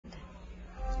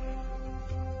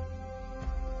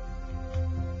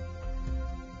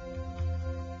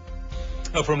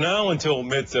Now, from now until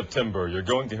mid-September, you're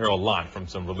going to hear a lot from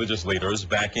some religious leaders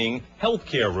backing health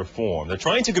care reform. They're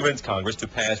trying to convince Congress to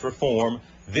pass reform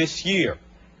this year.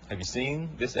 Have you seen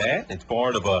this ad? It's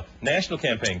part of a national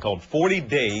campaign called 40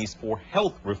 Days for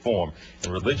Health Reform.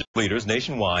 And religious leaders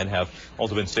nationwide have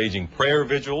also been staging prayer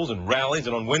vigils and rallies.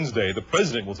 And on Wednesday, the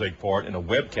president will take part in a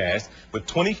webcast with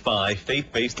 25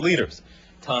 faith-based leaders.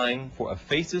 Time for a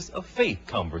Faces of Faith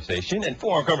conversation. And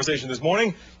for our conversation this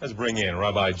morning, let's bring in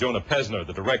Rabbi Jonah Pesner,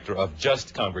 the director of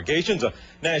Just Congregations, a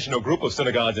national group of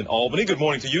synagogues in Albany. Good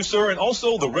morning to you, sir. And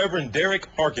also the Reverend Derek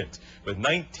Harkins with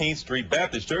 19th Street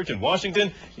Baptist Church in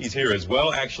Washington. He's here as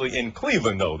well, actually in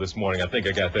Cleveland, though, this morning. I think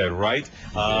I got that right.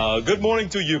 Good morning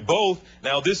to you both.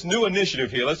 Now, this new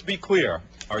initiative here, let's be clear.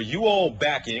 Are you all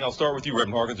backing, I'll start with you,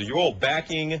 Reverend Harkins, are you all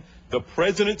backing the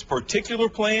president's particular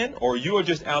plan, or you are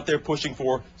just out there pushing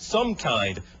for some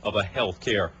kind of a health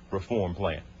care reform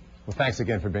plan? Well, thanks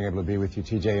again for being able to be with you,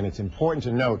 TJ. And it's important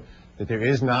to note that there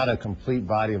is not a complete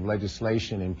body of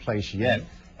legislation in place yet.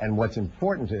 And what's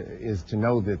important is to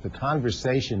know that the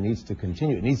conversation needs to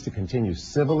continue. It needs to continue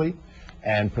civilly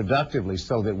and productively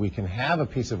so that we can have a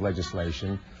piece of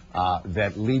legislation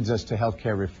that leads us to health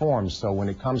care reform. So when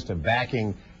it comes to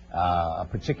backing a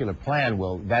particular plan,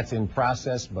 well, that's in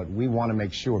process, but we want to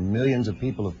make sure millions of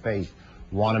people of faith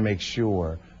want to make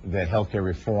sure that healthcare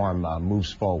reform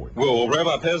moves forward. Well,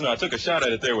 Rabbi Pesner, I took a shot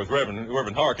at it there with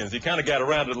Reverend Harkins. He kind of got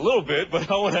around it a little bit,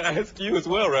 but I want to ask you as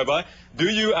well, Rabbi. Do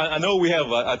you, I know we have,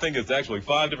 I think it's actually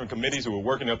 5 different committees who are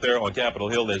working up there on Capitol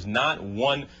Hill. There's not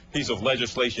one piece of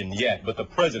legislation yet, but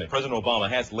President Obama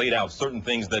has laid out certain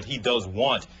things that he does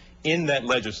want in that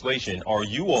legislation. Are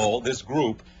you all, this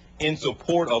group, in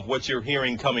support of what you're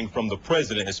hearing coming from the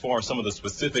president as far as some of the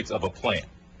specifics of a plan?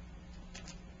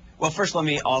 Well, first, let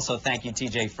me also thank you,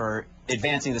 TJ, for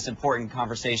advancing this important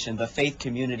conversation. The faith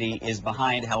community is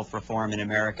behind health reform in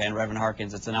America, and Reverend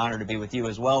Harkins, it's an honor to be with you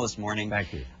as well this morning.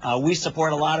 Thank you. We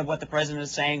support a lot of what the president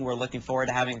is saying. We're looking forward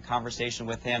to having a conversation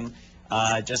with him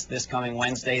just this coming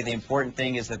Wednesday. The important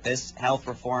thing is that this health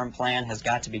reform plan has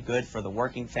got to be good for the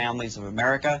working families of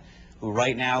America, who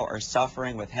right now are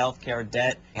suffering with health care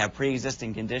debt, have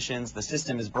pre-existing conditions. The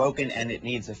system is broken and it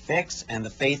needs a fix, and the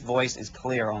faith voice is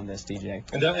clear on this, TJ.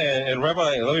 And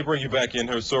Rabbi, let me bring you back in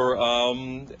here, sir.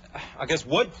 I guess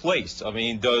what place,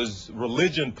 does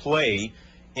religion play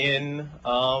in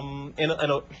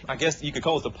I guess you could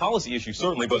call it the policy issue,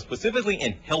 certainly, but specifically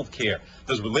in health care?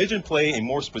 Does religion play a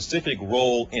more specific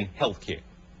role in health care?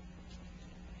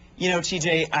 You know,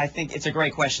 TJ, I think it's a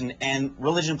great question, and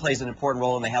religion plays an important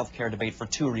role in the healthcare debate for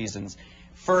 2 reasons.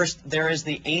 First, there is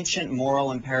the ancient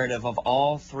moral imperative of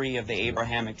all 3 of the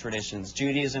Abrahamic traditions.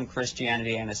 Judaism,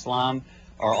 Christianity, and Islam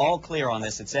are all clear on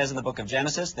this. It says in the book of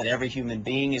Genesis that every human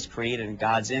being is created in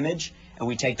God's image, and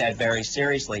we take that very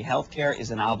seriously. Healthcare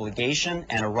is an obligation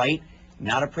and a right,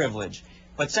 not a privilege.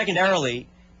 But secondarily,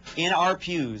 in our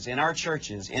pews, in our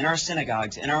churches, in our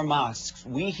synagogues, in our mosques,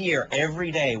 we hear every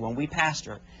day when we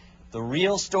pastor the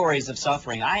real stories of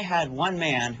suffering. I had one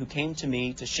man who came to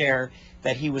me to share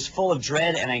that he was full of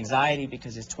dread and anxiety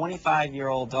because his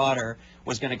 25-year-old daughter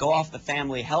was going to go off the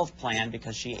family health plan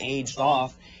because she aged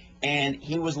off, and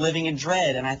he was living in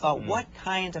dread. And I thought, what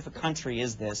kind of a country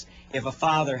is this if a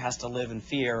father has to live in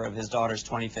fear of his daughter's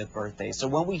 25th birthday? So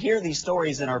when we hear these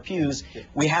stories in our pews,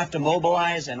 we have to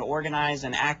mobilize and organize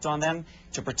and act on them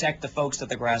to protect the folks at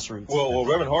the grassroots. Well,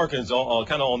 Reverend Harkins,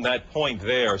 kind of on that point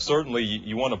there, certainly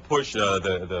you want to push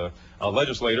the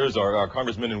legislators, our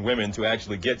congressmen and women, to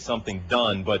actually get something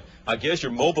done. But I guess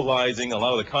you're mobilizing a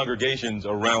lot of the congregations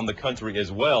around the country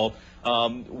as well.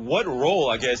 What role,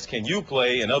 I guess, can you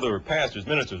play, and other pastors,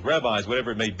 ministers, rabbis,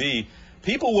 whatever it may be?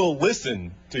 People will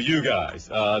listen to you guys.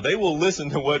 They will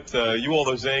listen to what you all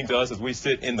are saying to us as we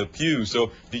sit in the pew. So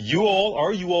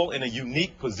are you all in a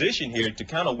unique position here to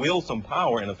kind of wield some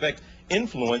power and affect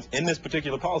influence in this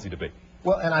particular policy debate?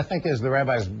 Well, and I think, as the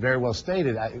rabbis very well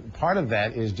stated, part of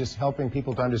that is just helping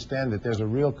people to understand that there's a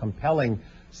real compelling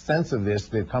sense of this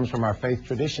that comes from our faith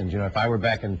traditions. You know, if I were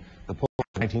back in the pulpit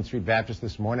of 19th Street Baptist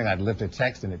this morning, I'd lift a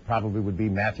text, and it probably would be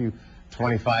Matthew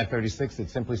 25:36. It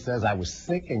simply says, "I was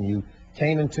sick and you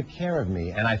came and took care of me."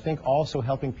 And I think also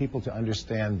helping people to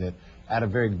understand that at a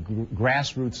very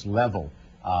grassroots level,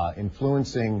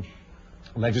 influencing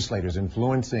legislators,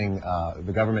 influencing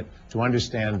the government to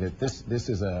understand that this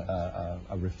is a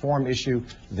reform issue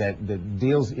that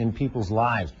deals in people's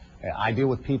lives. I deal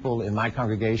with people in my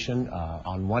congregation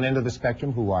on one end of the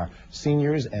spectrum who are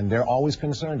seniors, and they're always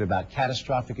concerned about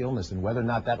catastrophic illness and whether or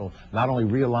not that will not only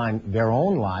realign their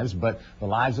own lives, but the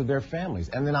lives of their families.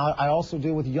 And then I also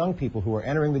deal with young people who are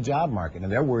entering the job market,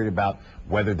 and they're worried about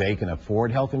whether they can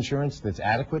afford health insurance that's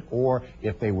adequate, or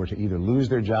if they were to either lose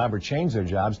their job or change their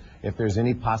jobs, if there's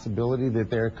any possibility that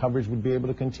their coverage would be able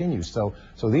to continue. So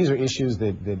these are issues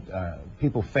that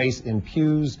people face in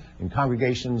pews, in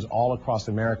congregations all across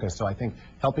America. So I think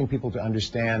helping people to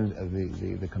understand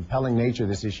the compelling nature of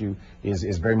this issue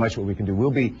is very much what we can do.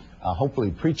 We'll be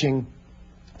hopefully preaching,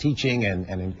 teaching, and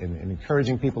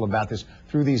encouraging people about this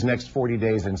through these next 40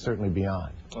 days and certainly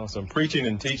beyond. Awesome. Preaching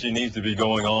and teaching needs to be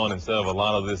going on instead of a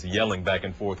lot of this yelling back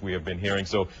and forth we have been hearing.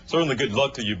 So certainly good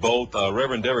luck to you both.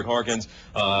 Reverend Derek Harkins,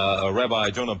 Rabbi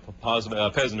Jonah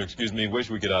Pesner, wish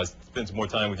we could spend some more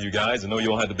time with you guys. I know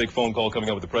you all had the big phone call coming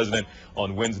up with the president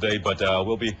on Wednesday, but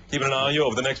we'll be keeping an eye on you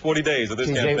over the next 40 days of this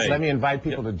campaign. Let me invite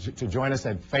people to join us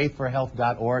at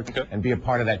faithforhealth.org and be a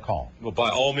part of that call. Well, by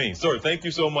all means. Sir, thank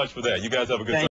you so much for that. You guys have a good